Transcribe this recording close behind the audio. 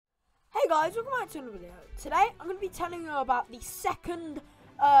guys, welcome back to another video. Today I'm going to be telling you about the second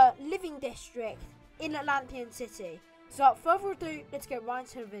living district in Atlanthian City. So without further ado, let's get right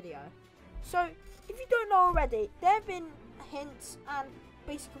into the video. So if you don't know already, there have been hints and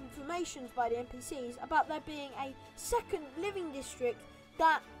basic informations by the NPCs about there being a second living district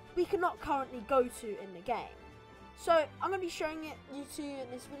that we cannot currently go to in the game. So I'm going to be showing it to you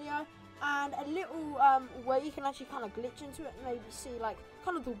in this video, and a little way you can actually kind of glitch into it and maybe see like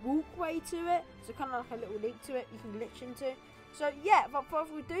kind of the walkway to it, so kind of like a little leak to it you can glitch into. So yeah, without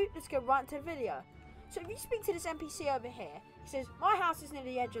further ado, let's go right into the video. So if you speak to this NPC over here, he says, "My house is near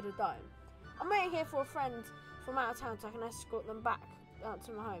the edge of the dome. I'm waiting here for a friend from out of town so I can escort them back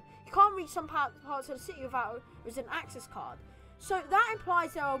to my home. You can't reach some parts of the city without a resident access card." So that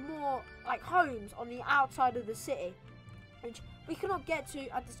implies there are more like homes on the outside of the city, which we cannot get to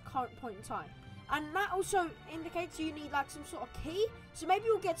at this current point in time. And that also indicates you need like some sort of key. So maybe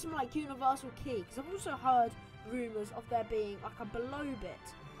we'll get some like universal key, because I've also heard rumours of there being like a below bit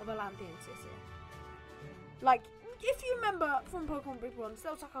of Atlanthian City. Like, if you remember from Pokemon Big Ones,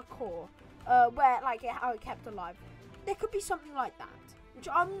 there was like a core where like how it kept alive. There could be something like that, which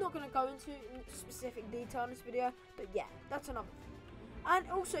I'm not going to go into in specific detail in this video, but yeah, that's another thing.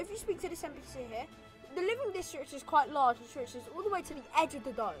 And also, if you speak to this NPC here, the living district is quite large and stretches all the way to the edge of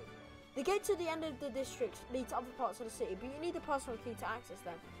the dome. The gate to the end of the district leads to other parts of the city, but you need a personal key to access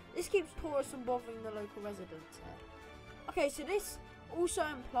them. This keeps tourists from bothering the local residents here. Okay, so this also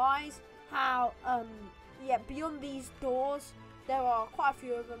implies how, yeah, beyond these doors, there are quite a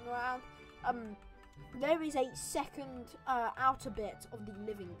few of them around. There is a second outer bit of the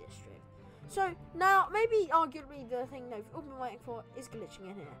living district. So now, maybe arguably the thing they've all been waiting for is glitching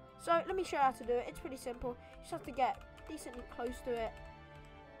in here. So let me show you how to do it. It's pretty simple. You just have to get decently close to it,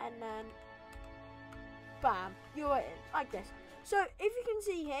 and then bam, you're in, like this. So if you can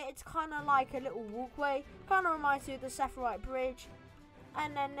see here, it's kind of like a little walkway. Kind of reminds you of the Sephiroth Bridge.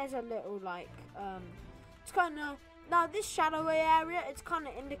 And then there's a little like, it's kind of, now this shadowy area, it's kind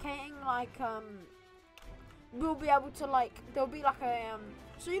of indicating like, we'll be able to like, there'll be like a,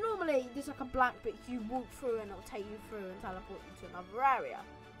 so you normally, there's like a black bit you walk through and it'll take you through and teleport you to another area.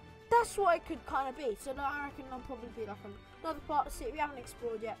 That's what it could kind of be. So I reckon there'll probably be like another part of the city we haven't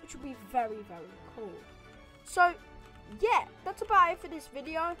explored yet, which will be very, very cool. So yeah, that's about it for this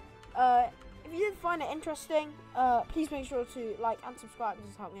video. If you did find it interesting, please make sure to like and subscribe.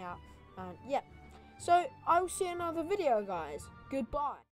 Just help me out. And yeah, so I will see you in another video, guys. Goodbye.